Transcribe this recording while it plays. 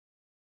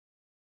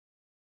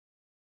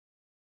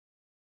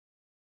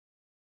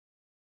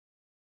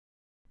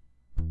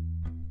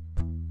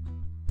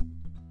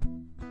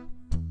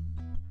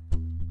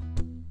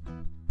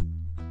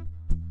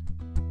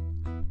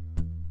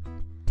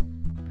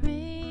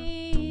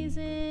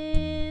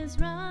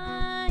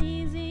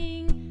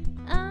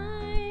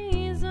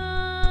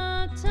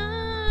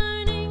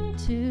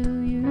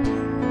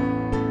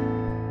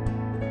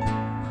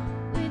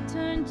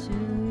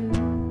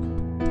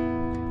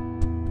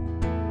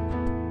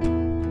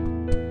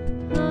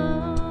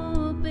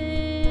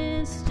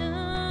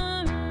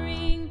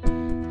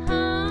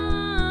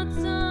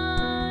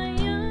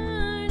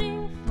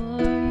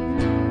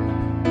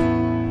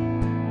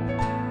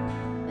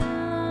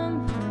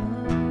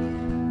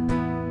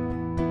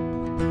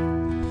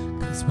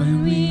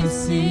when we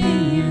see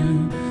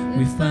you,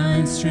 we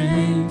find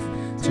strength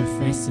to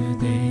face the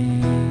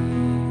day.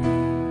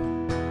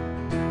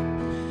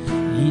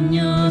 In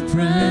your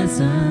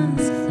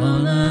presence,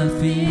 all our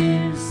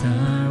fears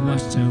are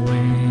washed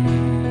away,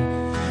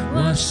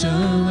 washed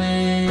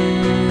away.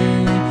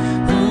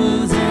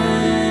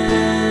 Hosanna,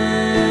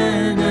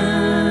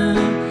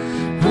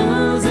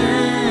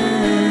 Hosanna,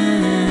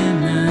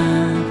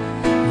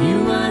 you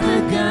are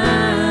the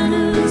God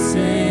who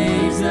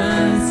saves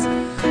us,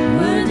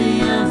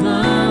 worthy of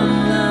all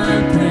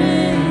our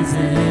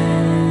praises.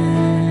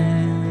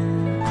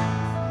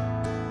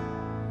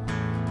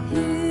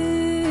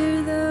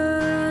 Hear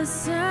the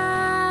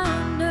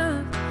sound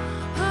of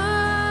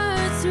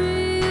hearts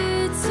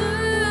returning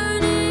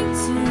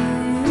to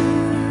you.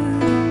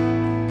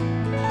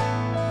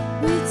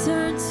 We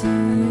turn to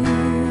you.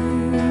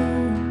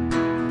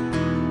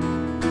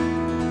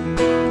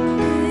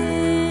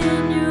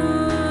 In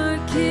your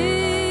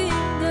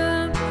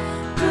kingdom,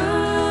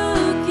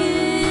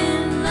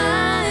 broken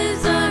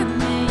lives are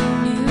made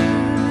new.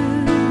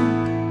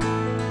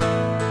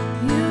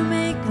 You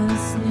make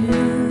us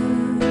new.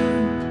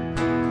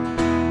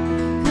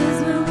 'Cause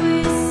when we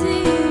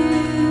see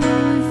you,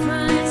 we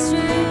find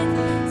strength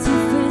to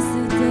face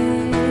the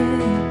day.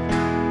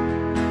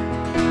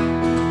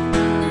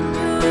 In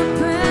your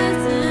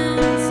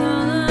presence,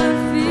 all our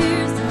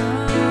fears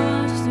are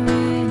washed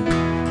away,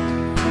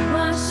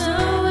 washed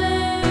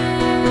away.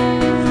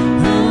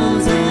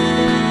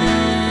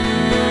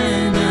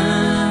 Hosanna,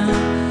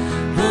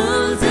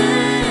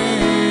 Hosanna,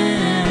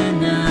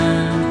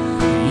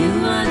 you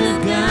are the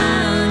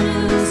God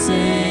who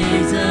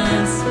saves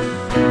us,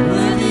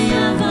 worthy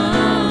of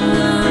all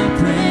our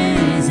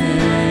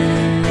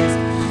praises.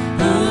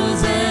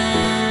 Hosanna,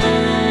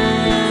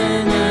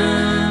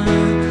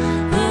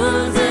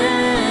 Hosanna,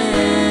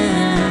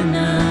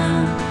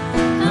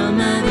 come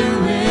have your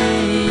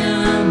way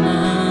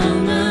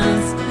among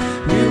us.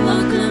 We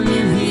welcome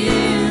you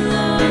here,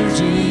 Lord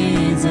Jesus.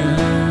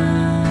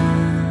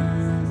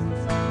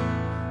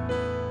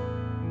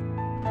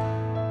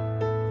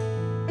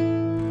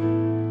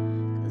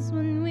 'Cause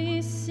when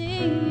we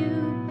see you,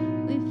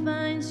 we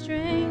find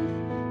strength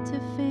to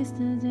face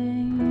the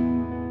day.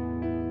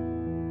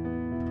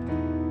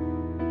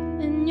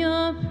 In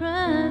your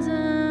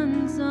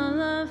presence,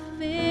 all our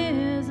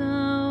fears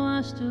are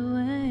washed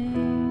away.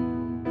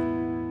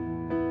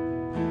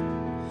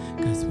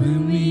 'Cause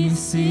when we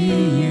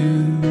see you,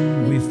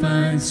 we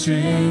find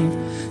strength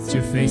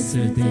to face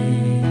the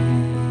day.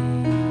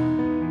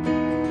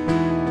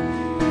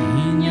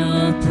 In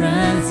your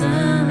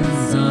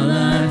presence, all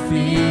our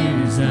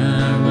fears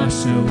are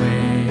washed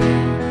away,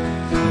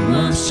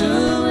 washed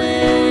away.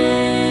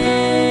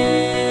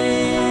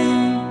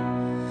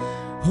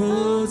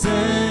 Hosanna,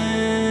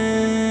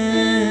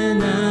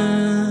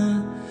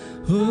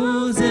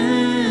 Hosanna,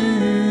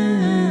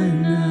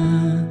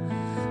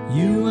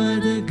 you are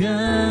the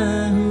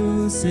God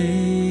who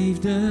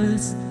saved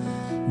us,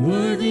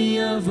 worthy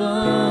of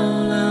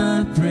all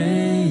our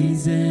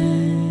praises.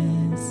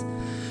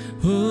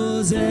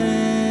 Hosanna,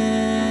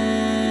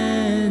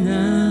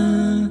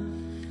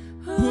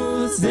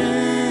 Hosanna,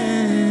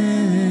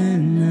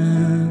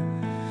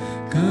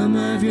 come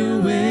have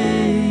your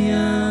way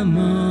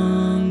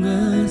among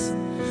us.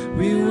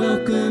 We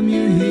welcome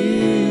you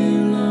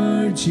here,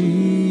 Lord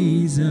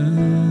Jesus.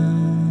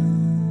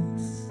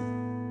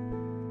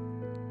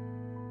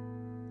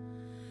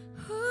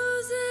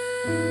 Hosanna,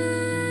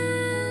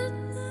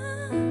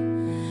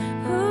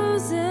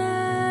 Hosanna,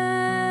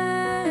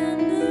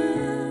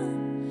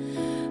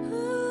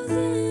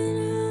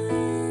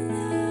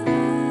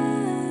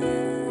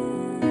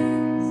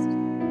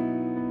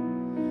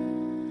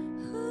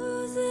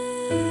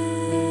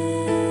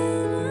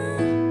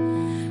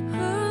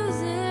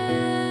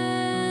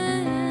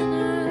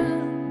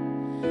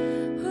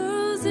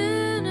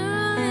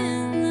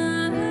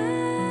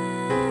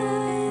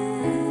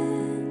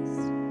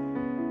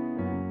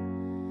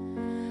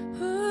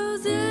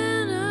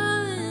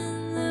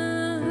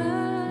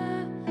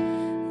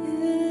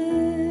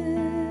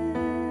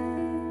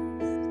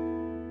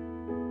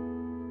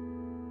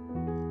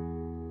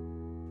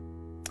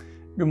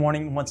 Good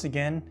morning once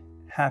again.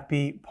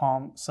 Happy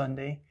Palm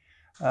Sunday.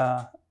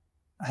 I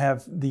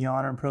have the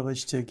honor and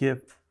privilege to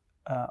give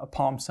a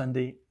Palm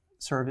Sunday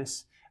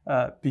service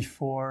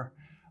before,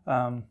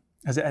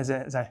 as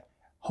I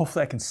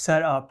hopefully I can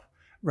set up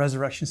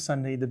Resurrection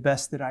Sunday the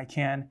best that I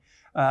can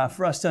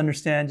for us to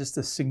understand just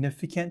the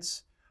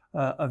significance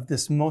of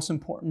this most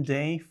important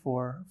day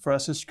for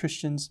us as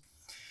Christians.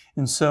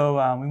 And so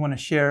we want to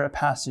share a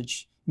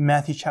passage,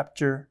 Matthew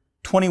chapter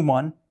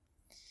 21.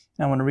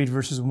 And I want to read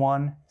verses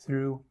 1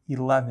 through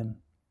 11.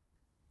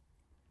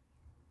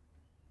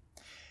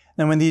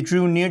 Now when they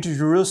drew near to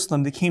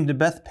Jerusalem, they came to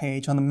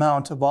Bethphage on the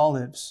Mount of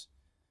Olives.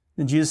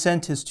 Then Jesus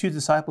sent his 2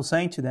 disciples,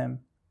 saying to them,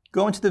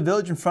 "Go into the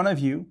village in front of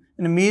you,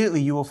 and immediately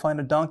you will find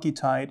a donkey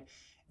tied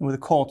and with a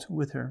colt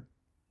with her.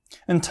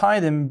 Untie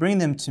them and bring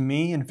them to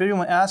me, and if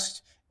anyone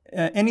asks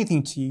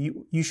anything to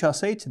you, you shall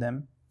say to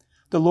them,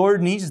 'The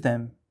Lord needs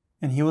them,'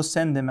 and he will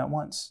send them at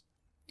once."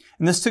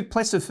 And this took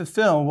place to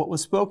fulfill what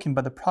was spoken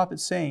by the prophet,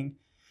 saying,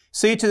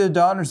 Say to the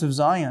daughters of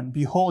Zion,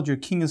 Behold, your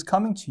king is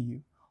coming to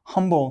you,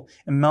 humble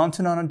and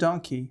mounted on a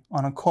donkey,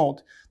 on a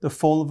colt, the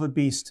foal of a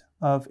beast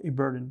of a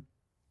burden.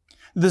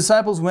 The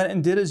disciples went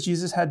and did as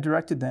Jesus had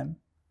directed them.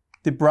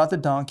 They brought the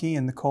donkey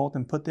and the colt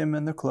and put them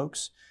in their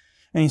cloaks,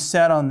 and he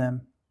sat on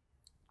them.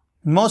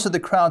 Most of the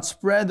crowd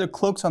spread their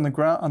cloaks on the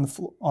ground,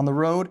 on the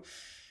road,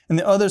 and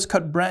the others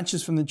cut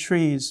branches from the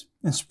trees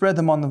and spread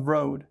them on the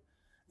road.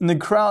 And the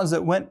crowds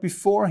that went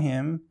before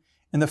him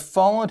and that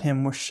followed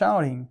him were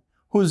shouting,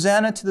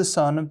 Hosanna to the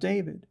Son of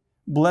David.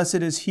 Blessed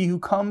is he who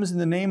comes in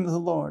the name of the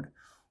Lord.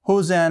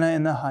 Hosanna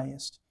in the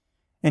highest.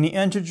 And he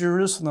entered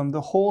Jerusalem.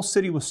 The whole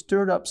city was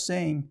stirred up,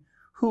 saying,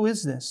 Who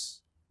is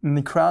this? And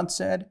the crowd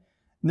said,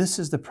 This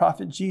is the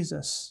prophet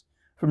Jesus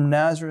from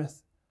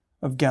Nazareth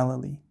of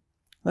Galilee.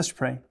 Let's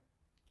pray.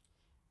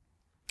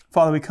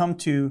 Father, we come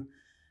to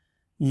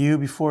you,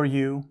 before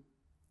you,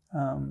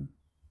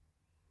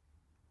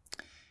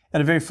 at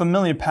a very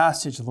familiar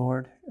passage,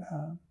 Lord,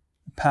 a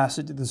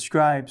passage that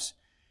describes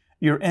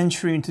your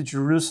entry into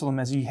Jerusalem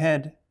as you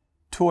head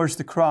towards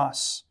the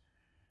cross,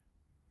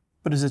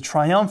 but as a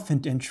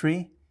triumphant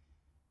entry,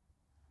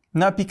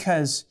 not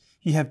because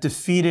you have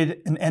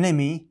defeated an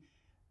enemy,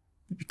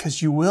 but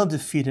because you will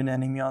defeat an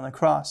enemy on the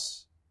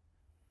cross.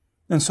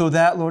 And so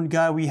that, Lord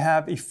God, we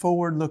have a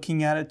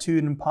forward-looking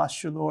attitude and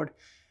posture, Lord,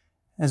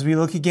 as we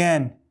look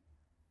again,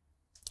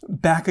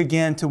 back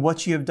again to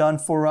what you have done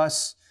for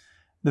us,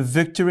 the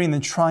victory and the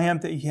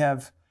triumph that you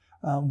have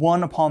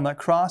won upon that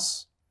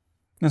cross.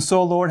 And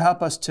so, Lord,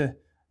 help us to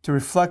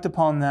reflect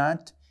upon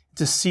that,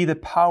 to see the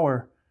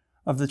power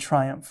of the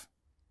triumph.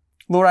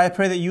 Lord, I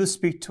pray that you would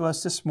speak to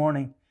us this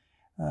morning.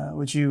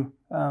 Would you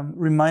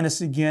remind us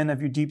again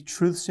of your deep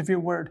truths of your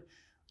word?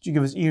 Would you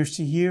give us ears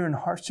to hear and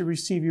hearts to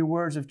receive your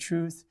words of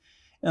truth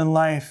and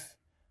life?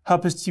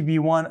 Help us to be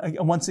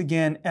once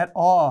again at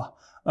awe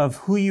of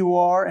who you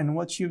are and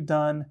what you've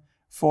done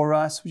for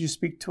us. Would you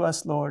speak to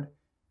us, Lord?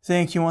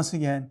 Thank you once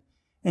again.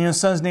 In your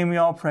Son's name we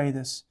all pray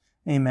this.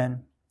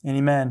 Amen and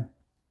amen.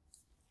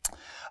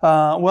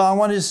 Well, I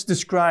want to just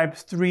describe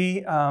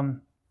three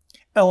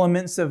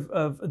elements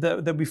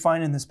that we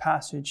find in this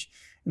passage.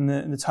 And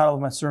the title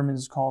of my sermon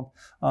is called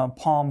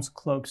Palms,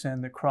 Cloaks,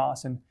 and the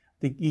Cross. And I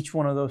think each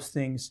one of those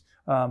things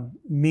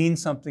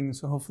means something.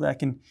 So hopefully I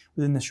can,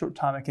 within this short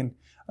time, I can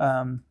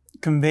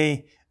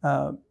convey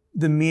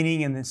the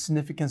meaning and the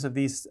significance of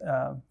these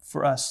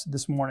for us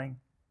this morning.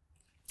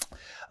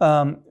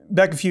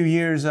 Back a few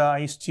years, I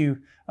used to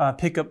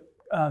pick up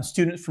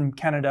students from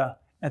Canada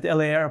at the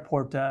LA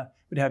airport.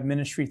 We'd have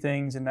ministry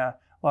things, and a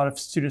lot of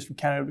students from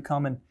Canada would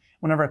come. And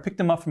whenever I picked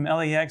them up from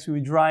LAX, we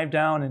would drive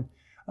down,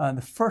 and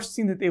the first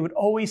thing that they would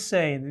always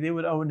say, that they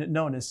would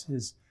notice,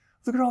 is,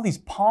 look at all these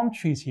palm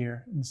trees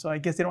here. And so I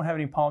guess they don't have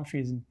any palm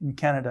trees in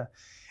Canada.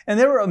 And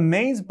they were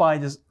amazed by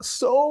just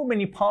so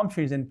many palm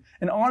trees. And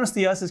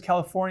honestly, us as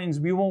Californians,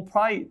 we will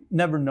probably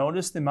never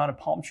notice the amount of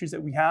palm trees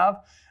that we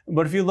have.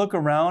 But if you look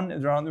around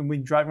and we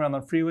drive around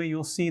on the freeway,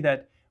 you'll see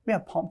that we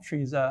have palm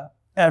trees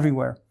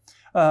everywhere.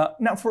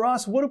 Now, for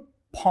us, what do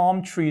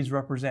palm trees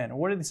represent? Or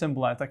what do they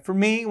symbolize? Like for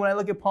me, when I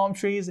look at palm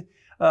trees,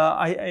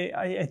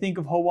 I think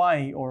of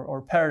Hawaii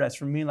or paradise.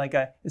 For me,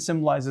 it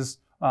symbolizes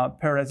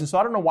paradise. And so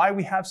I don't know why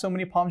we have so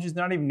many palm trees.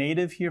 They're not even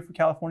native here for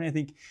California. I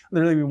think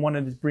literally we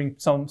wanted to bring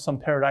some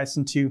paradise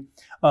into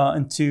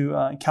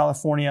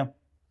California.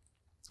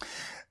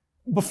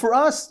 But for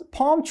us,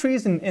 palm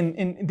trees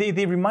and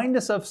they remind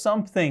us of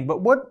something.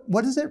 But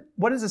what does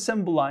it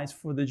symbolize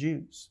for the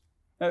Jews?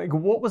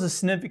 What was the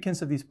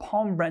significance of these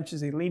palm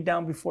branches they laid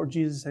down before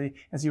Jesus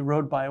as he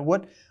rode by?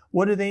 What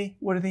do they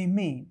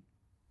mean?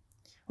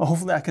 Well,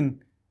 hopefully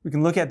we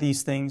can look at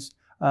these things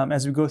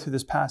as we go through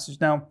this passage.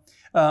 Now,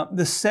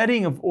 the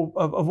setting of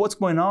what's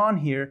going on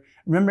here,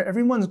 remember,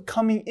 everyone's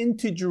coming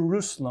into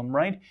Jerusalem,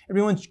 right?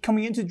 Everyone's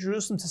coming into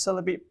Jerusalem to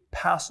celebrate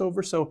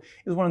Passover. So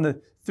it's one of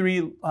the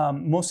three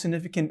most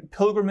significant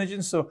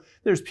pilgrimages. So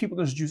there's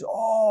Jews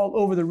all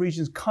over the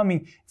regions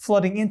coming,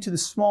 flooding into the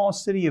small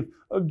city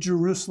of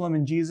Jerusalem,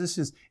 and Jesus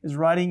is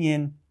riding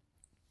in.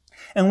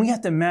 And we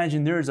have to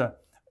imagine there's a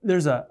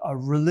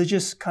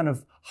religious kind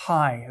of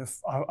high,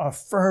 a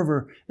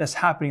fervor that's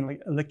happening,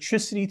 like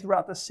electricity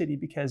throughout the city,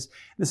 because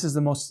this is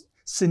the most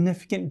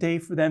significant day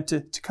for them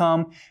to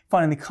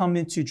finally come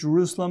into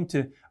Jerusalem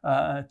to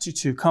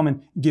come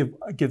and give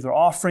their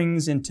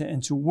offerings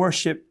and to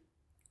worship.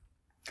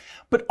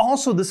 But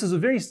also, this is a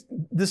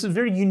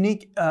very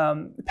unique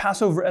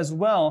Passover as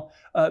well,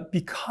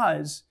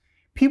 because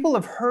people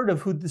have heard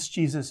of who this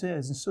Jesus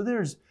is, and so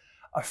there's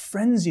a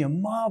frenzy, a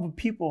mob of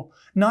people,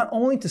 not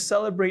only to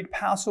celebrate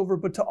Passover,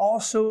 but to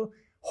also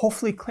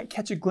hopefully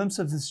catch a glimpse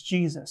of this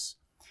Jesus.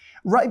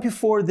 Right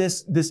before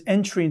this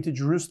entry into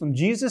Jerusalem,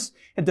 Jesus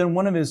had done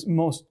one of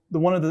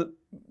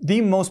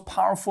the most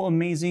powerful,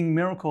 amazing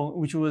miracle,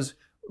 which was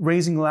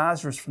raising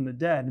Lazarus from the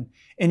dead.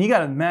 And you got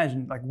to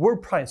imagine,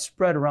 word probably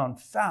spread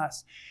around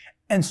fast.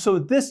 And so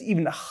this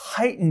even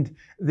heightened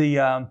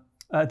the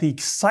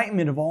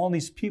excitement of all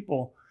these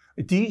people.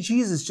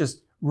 Jesus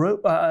just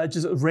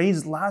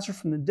raised Lazarus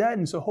from the dead.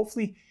 And so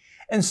hopefully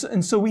And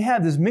so we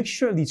have this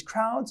mixture of these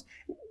crowds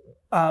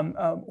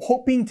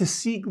hoping to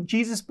see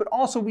Jesus, but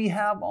also we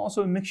have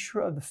also a mixture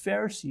of the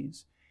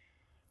Pharisees.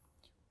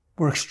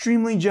 We're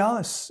extremely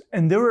jealous,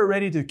 and they were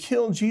ready to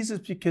kill Jesus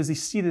because they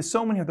see that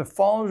so many of the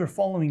followers are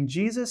following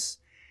Jesus.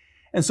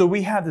 And so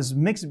we have this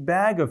mixed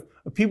bag of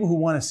people who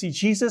want to see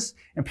Jesus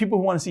and people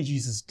who want to see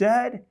Jesus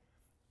dead,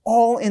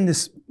 all in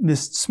this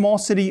small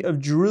city of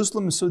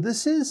Jerusalem. So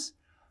this is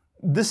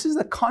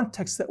the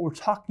context that we're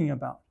talking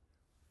about.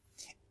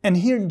 And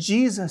here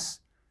Jesus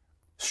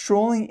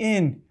strolling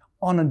in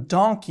on a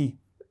donkey,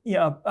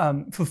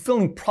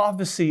 fulfilling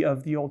prophecy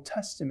of the Old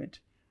Testament.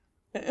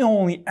 It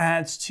only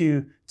adds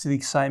to the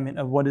excitement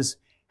of what is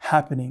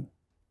happening.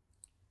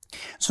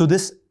 So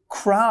this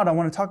crowd, I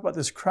want to talk about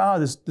this crowd,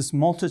 this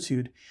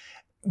multitude.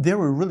 They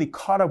were really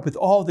caught up with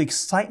all the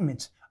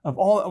excitement of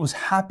all that was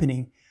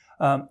happening.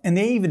 And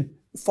they even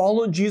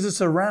followed Jesus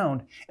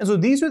around. And so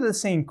these are the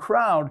same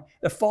crowd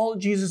that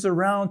followed Jesus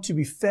around to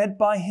be fed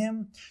by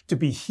him, to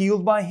be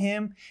healed by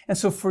him. And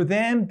so for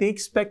them, they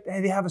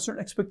have a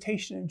certain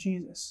expectation of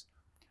Jesus,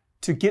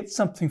 to get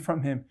something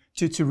from him,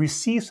 to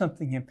receive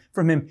something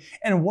from him.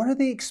 And what are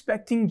they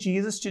expecting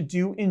Jesus to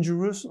do in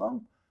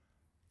Jerusalem?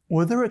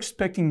 Well, they're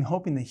expecting,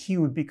 hoping that he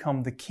would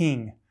become the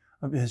king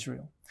of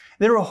Israel.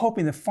 They were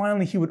hoping that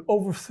finally he would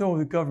overthrow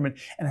the government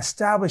and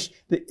establish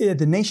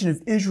the nation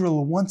of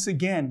Israel once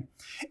again.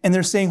 And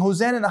they're saying,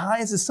 Hosanna in the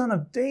highest, the son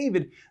of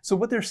David. So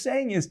what they're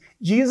saying is,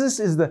 Jesus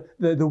is the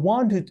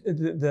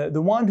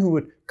one who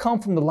would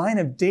come from the line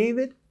of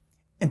David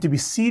and to be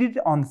seated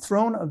on the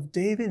throne of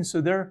David. And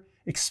so they're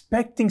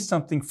expecting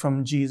something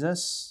from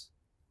Jesus,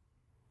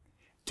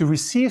 to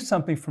receive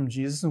something from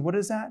Jesus. And what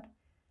is that?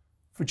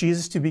 For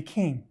Jesus to be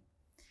king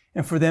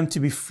and for them to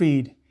be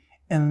freed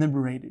and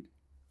liberated.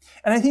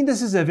 And I think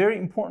this is a very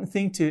important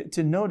thing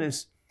to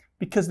notice,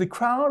 because the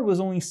crowd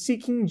was only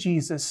seeking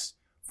Jesus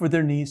for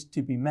their needs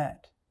to be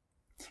met.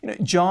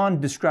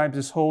 John describes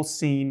this whole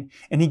scene,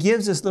 and he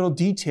gives this little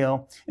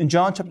detail. In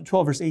John chapter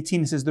 12, verse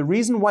 18, it says, the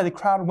reason why the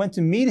crowd went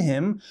to meet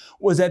him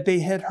was that they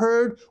had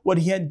heard what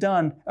he had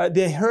done.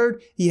 They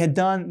heard he had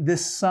done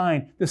this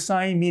sign, the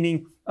sign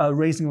meaning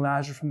raising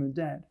Lazarus from the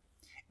dead.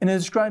 And it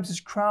describes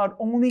this crowd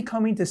only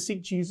coming to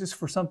seek Jesus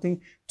for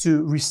something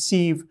to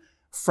receive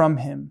from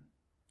him.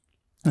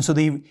 And so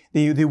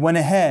they went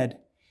ahead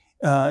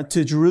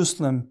to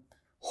Jerusalem,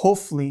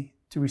 hopefully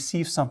to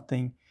receive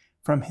something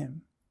from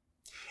him.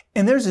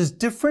 And there's this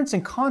difference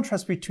and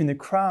contrast between the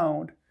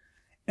crowd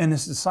and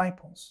his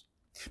disciples.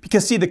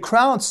 Because see, the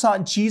crowd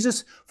sought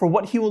Jesus for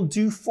what he will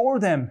do for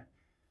them,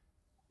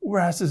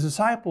 whereas the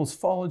disciples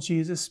followed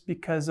Jesus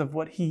because of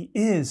what he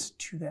is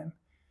to them.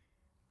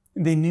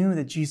 They knew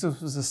that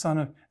Jesus was the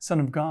Son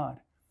of God.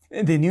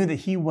 They knew that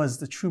he was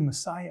the true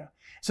Messiah.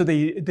 So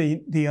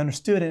they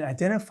understood and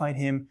identified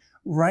him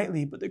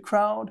rightly. But the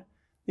crowd,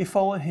 they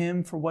followed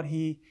him for what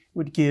he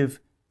would give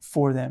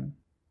for them.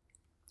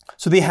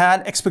 So they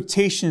had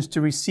expectations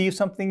to receive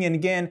something. And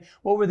again,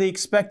 what were they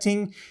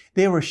expecting?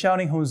 They were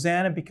shouting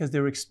Hosanna because they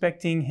were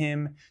expecting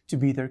him to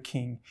be their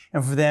king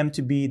and for them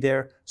to be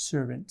their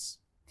servants.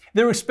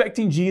 They were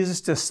expecting Jesus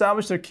to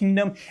establish their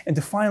kingdom and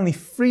to finally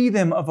free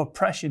them of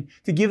oppression,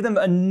 to give them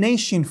a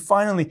nation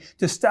finally,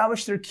 to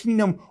establish their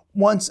kingdom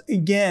once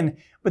again.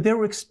 But they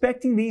were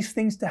expecting these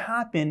things to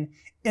happen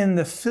in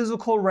the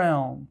physical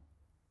realm.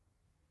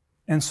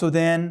 And so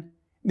then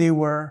they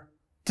were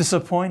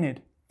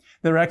disappointed.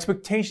 Their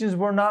expectations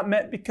were not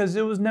met because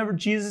it was never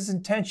Jesus'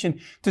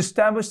 intention to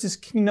establish this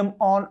kingdom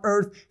on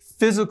earth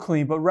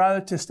physically, but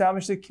rather to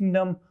establish the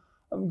kingdom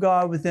of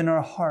God within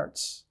our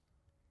hearts.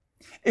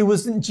 It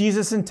wasn't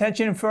Jesus'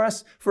 intention for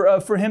us,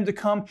 for him to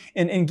come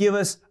and give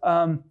us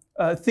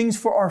things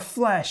for our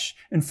flesh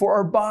and for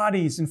our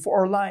bodies and for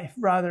our life,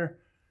 rather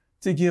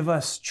to give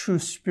us true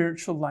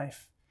spiritual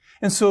life.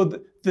 And so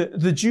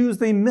the Jews,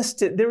 they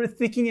missed it. They were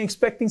thinking and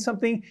expecting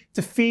something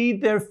to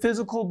feed their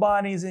physical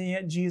bodies, and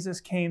yet Jesus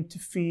came to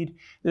feed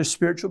their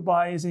spiritual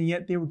bodies, and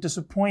yet they were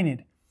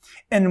disappointed.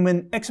 And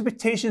when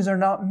expectations are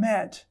not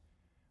met,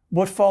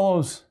 what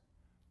follows?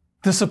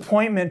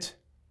 Disappointment.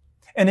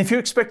 And if your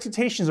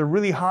expectations are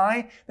really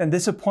high, then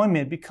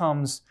disappointment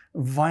becomes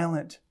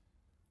violent.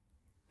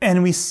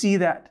 And we see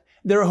that.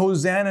 Their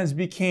hosannas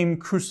became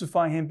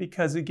crucify him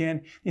because,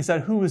 again, they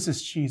said, who is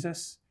this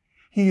Jesus?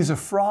 He is a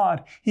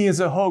fraud. He is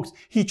a hoax.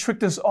 He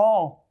tricked us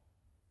all.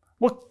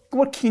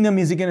 What kingdom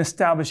is he going to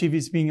establish if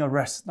he's being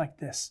arrested like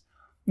this?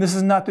 This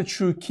is not the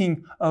true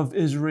king of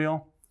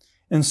Israel.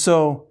 And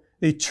so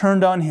they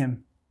turned on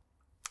him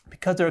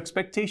because their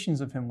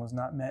expectations of him was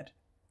not met.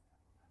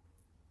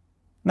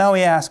 Now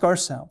we ask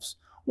ourselves,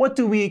 what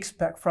do we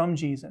expect from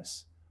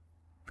Jesus?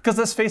 Because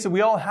let's face it,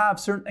 we all have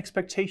certain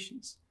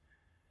expectations.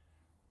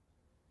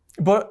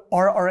 But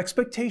are our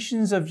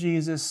expectations of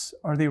Jesus,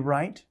 are they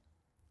right?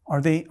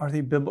 Are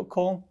they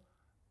biblical?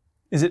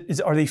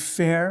 Are they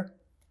fair?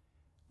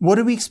 What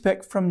do we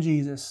expect from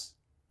Jesus?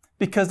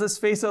 Because let's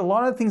face it, a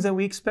lot of the things that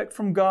we expect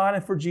from God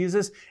and for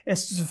Jesus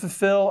is to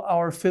fulfill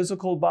our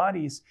physical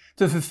bodies,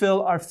 to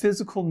fulfill our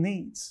physical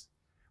needs.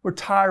 We're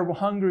tired, we're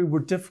hungry, we're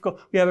difficult,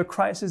 we have a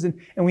crisis, and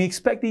we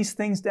expect these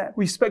things that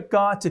we expect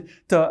God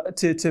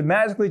to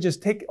magically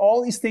just take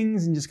all these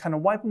things and just kind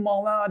of wipe them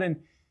all out, and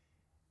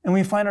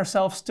we find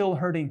ourselves still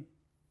hurting.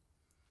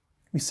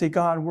 We say,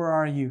 God, where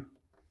are you?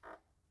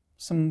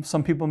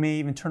 Some people may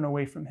even turn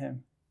away from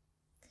Him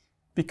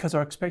because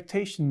our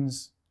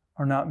expectations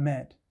are not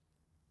met.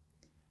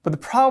 But the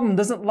problem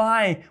doesn't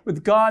lie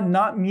with God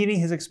not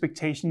meeting His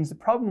expectations. The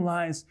problem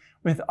lies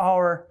with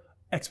our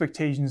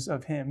expectations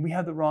of Him. We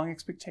have the wrong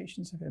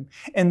expectations of Him.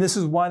 And this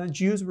is why the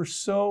Jews were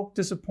so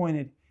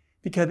disappointed,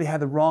 because they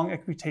had the wrong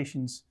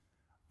expectations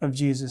of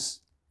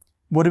Jesus.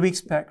 What do we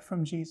expect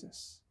from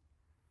Jesus?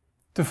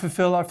 To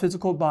fulfill our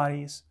physical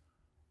bodies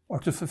or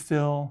to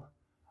fulfill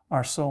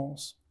our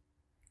souls?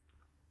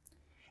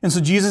 And so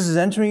Jesus is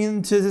entering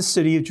into the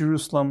city of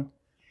Jerusalem,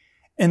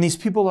 and these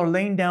people are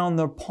laying down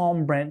their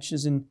palm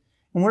branches. And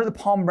what do the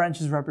palm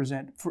branches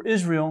represent? For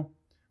Israel,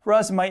 for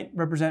us, it might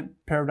represent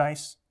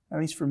paradise, at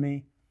least for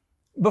me.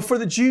 But for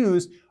the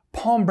Jews,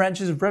 palm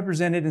branches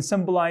represented and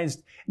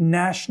symbolized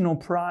national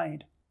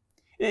pride.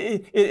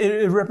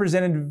 It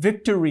represented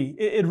victory.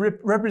 It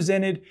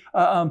represented,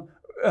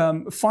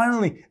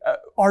 finally,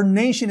 our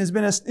nation is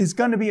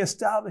going to be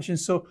established. And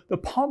so the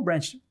palm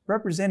branch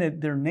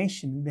represented their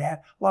nation. They had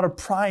a lot of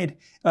pride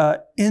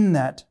in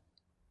that.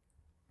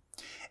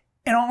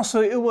 And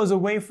also, it was a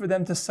way for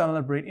them to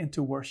celebrate and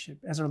to worship.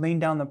 As they're laying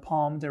down the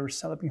palm, they were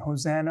celebrating,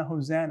 Hosanna,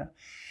 Hosanna.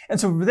 And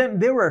so for them,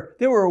 they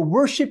were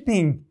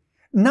worshiping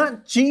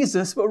not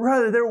Jesus, but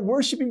rather they were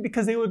worshiping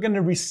because they were going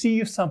to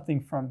receive something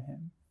from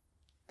Him.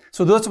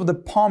 So that's what the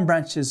palm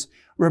branches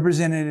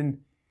represented.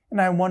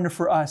 And I wonder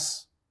for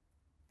us,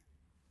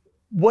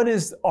 what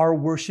is our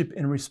worship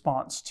in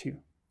response to?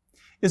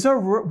 Is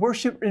our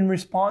worship in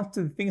response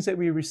to the things that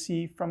we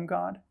receive from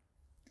God?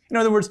 In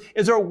other words,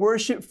 is our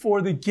worship for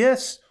the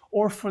gifts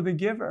or for the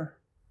giver?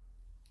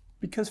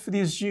 Because for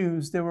these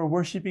Jews, they were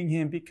worshiping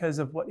Him because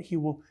of what He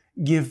will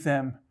give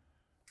them.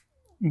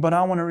 But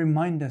I want to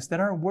remind us that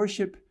our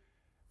worship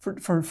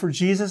for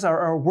Jesus,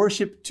 our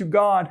worship to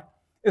God,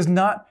 is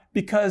not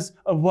because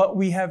of what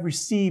we have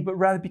received, but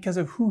rather because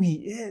of who He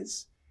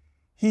is.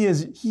 He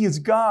is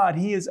God.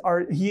 He is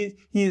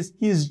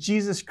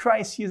Jesus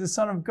Christ. He is the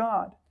Son of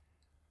God.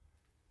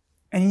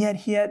 And yet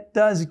He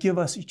does give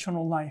us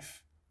eternal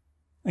life.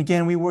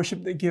 Again, we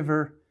worship the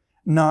giver,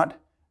 not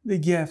the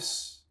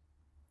gifts.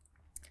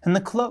 And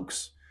the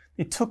cloaks.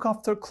 They took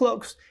off their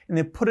cloaks and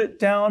they put it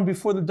down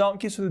before the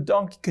donkey so the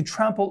donkey could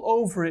trample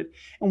over it.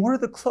 And what do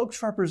the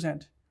cloaks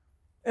represent?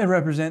 It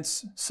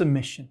represents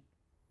submission.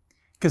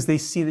 Because they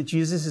see that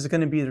Jesus is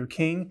going to be their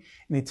king,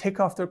 and they take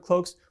off their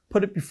cloaks,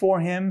 put it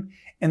before Him,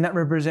 and that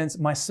represents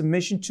my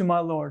submission to my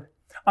Lord.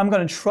 I'm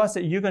going to trust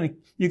that you're going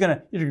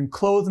to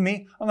clothe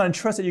me. I'm going to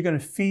trust that you're going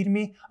to feed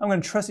me. I'm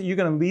going to trust that you're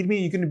going to lead me.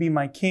 You're going to be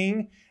my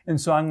king. And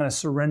so I'm going to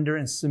surrender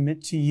and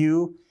submit to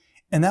you.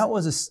 And that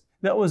was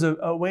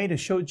a way to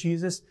show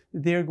Jesus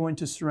that they're going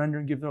to surrender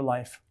and give their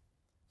life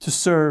to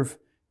serve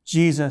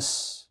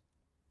Jesus.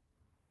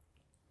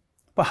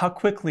 But how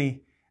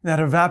quickly that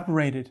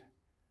evaporated.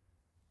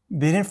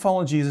 They didn't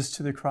follow Jesus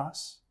to the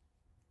cross.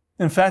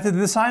 In fact, the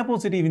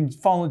disciples didn't even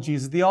follow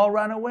Jesus. They all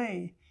ran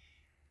away.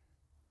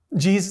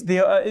 Even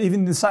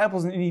the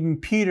disciples and even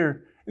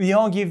Peter, they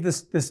all gave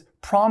this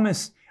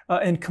promise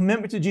and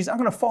commitment to Jesus. I'm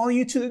going to follow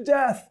you to the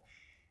death.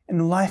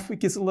 And life, it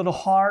gets a little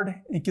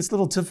hard. It gets a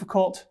little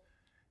difficult.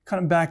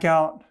 Kind of back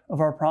out of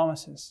our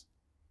promises.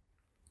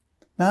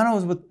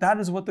 That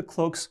is what the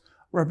cloaks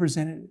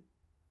represented.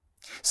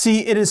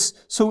 See, it is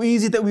so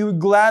easy that we would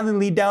gladly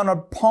lay down our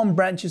palm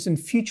branches in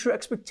future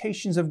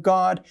expectations of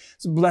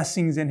God's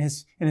blessings and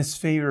His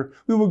favor.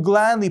 We would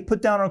gladly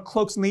put down our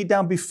cloaks and lay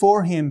down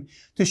before Him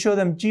to show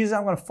them, Jesus,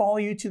 I'm going to follow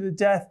you to the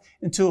death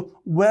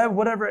until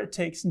whatever it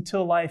takes,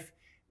 until life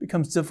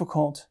becomes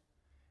difficult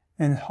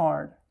and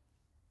hard.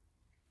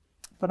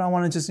 But I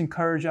want to just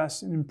encourage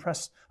us and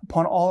impress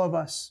upon all of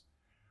us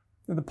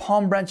that the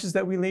palm branches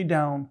that we lay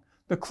down,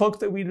 the cloaks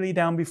that we lay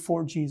down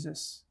before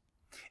Jesus,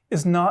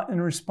 is not in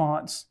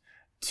response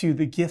to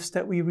the gifts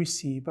that we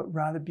receive, but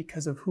rather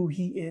because of who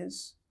He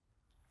is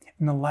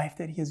and the life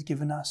that He has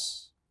given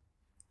us.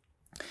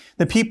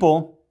 The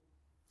people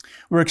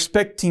were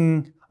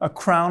expecting a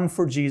crown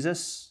for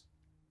Jesus,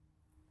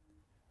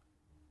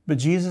 but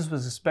Jesus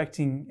was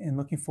expecting and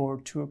looking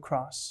forward to a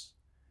cross.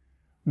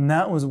 And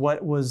that was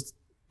what was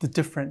the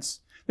difference.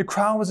 The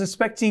crowd was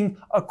expecting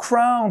a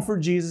crown for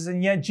Jesus,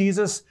 and yet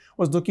Jesus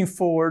was looking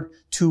forward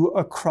to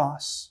a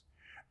cross.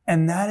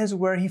 And that is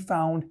where He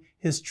found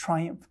His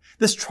triumph.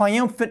 This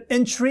triumphant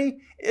entry,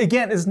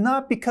 again, is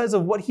not because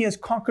of what He has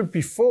conquered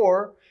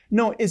before.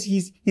 No,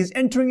 He's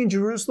entering in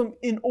Jerusalem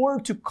in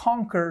order to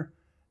conquer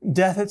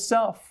death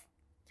itself,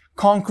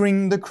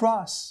 conquering the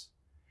cross.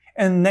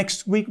 And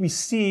next week we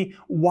see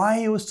why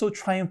He was so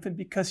triumphant,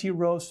 because He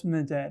rose from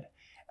the dead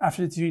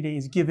after 3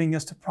 days, giving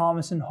us the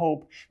promise and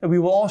hope that we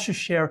will also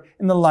share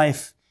in the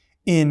life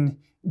in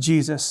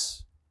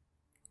Jesus.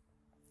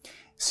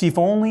 See, if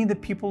only the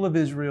people of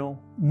Israel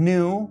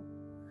knew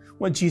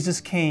what Jesus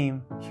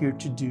came here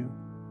to do,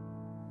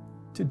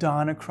 to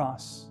die on a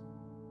cross,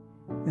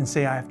 and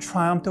say, I have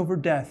triumphed over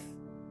death,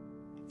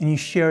 and you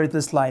share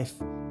this life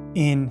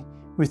in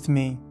with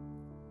me.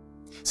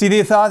 See,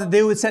 they thought that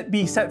they would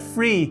be set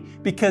free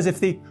because if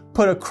they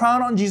put a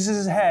crown on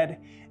Jesus' head,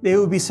 they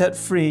would be set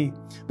free.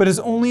 But it's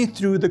only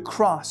through the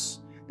cross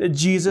that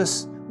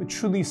Jesus would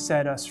truly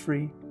set us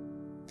free.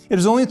 It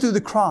is only through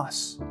the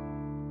cross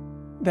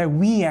that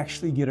we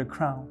actually get a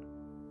crown.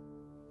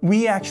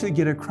 We actually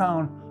get a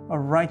crown of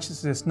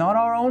righteousness, not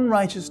our own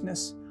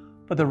righteousness,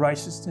 but the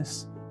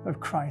righteousness of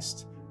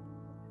Christ.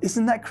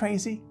 Isn't that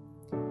crazy?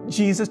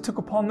 Jesus took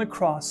upon the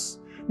cross,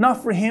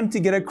 not for him to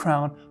get a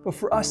crown, but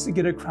for us to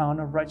get a crown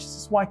of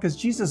righteousness. Why? Because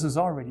Jesus is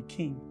already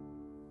King.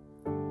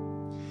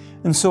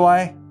 And so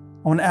I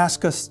want to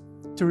ask us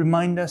to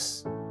remind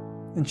us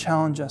and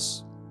challenge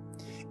us.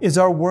 Is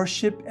our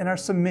worship and our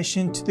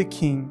submission to the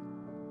King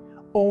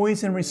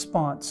always in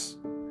response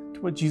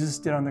to what Jesus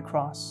did on the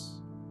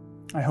cross?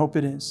 I hope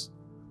it is.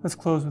 Let's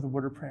close with a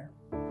word of prayer.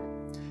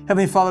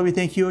 Heavenly Father, we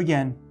thank you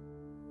again.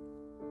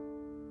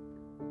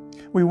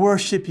 We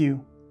worship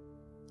you.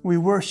 We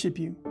worship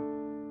you.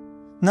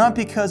 Not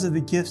because of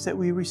the gifts that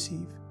we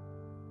receive,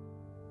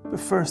 but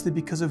firstly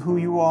because of who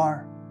you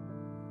are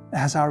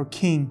as our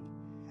King,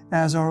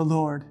 as our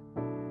Lord.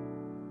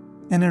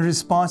 And in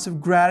response of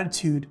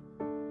gratitude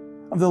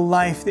of the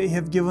life that you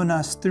have given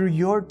us through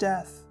your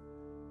death.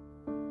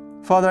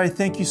 Father, I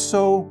thank you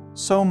so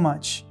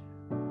much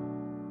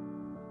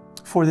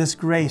for this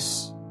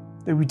grace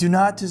that we do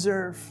not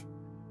deserve.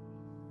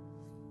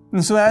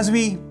 And so as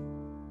we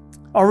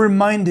are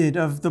reminded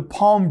of the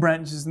palm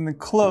branches and the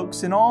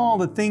cloaks and all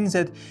the things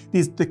that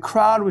the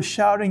crowd was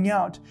shouting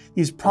out,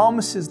 these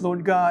promises,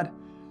 Lord God,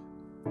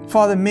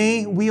 Father,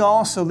 may we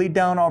also lay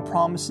down our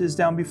promises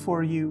down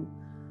before you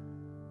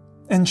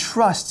and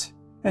trust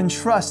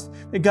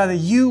that God, that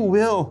you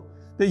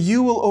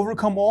will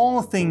overcome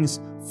all things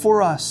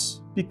for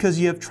us because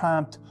you have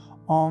triumphed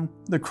on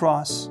the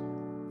cross.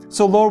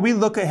 So Lord, we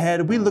look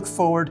ahead, we look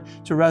forward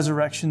to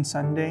Resurrection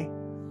Sunday.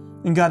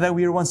 And God, that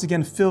we are once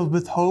again filled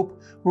with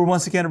hope. We're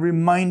once again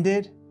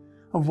reminded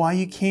of why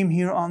you came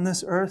here on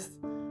this earth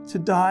to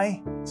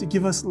die, to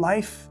give us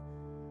life,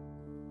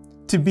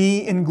 to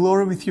be in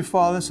glory with your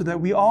Father so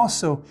that we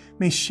also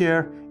may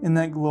share in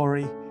that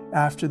glory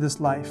after this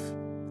life.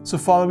 So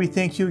Father, we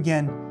thank you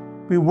again.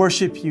 We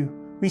worship you.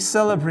 We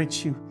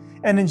celebrate you.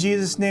 And in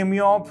Jesus' name we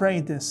all pray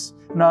this.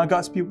 And all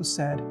God's people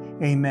said,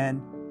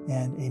 amen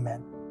and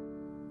amen.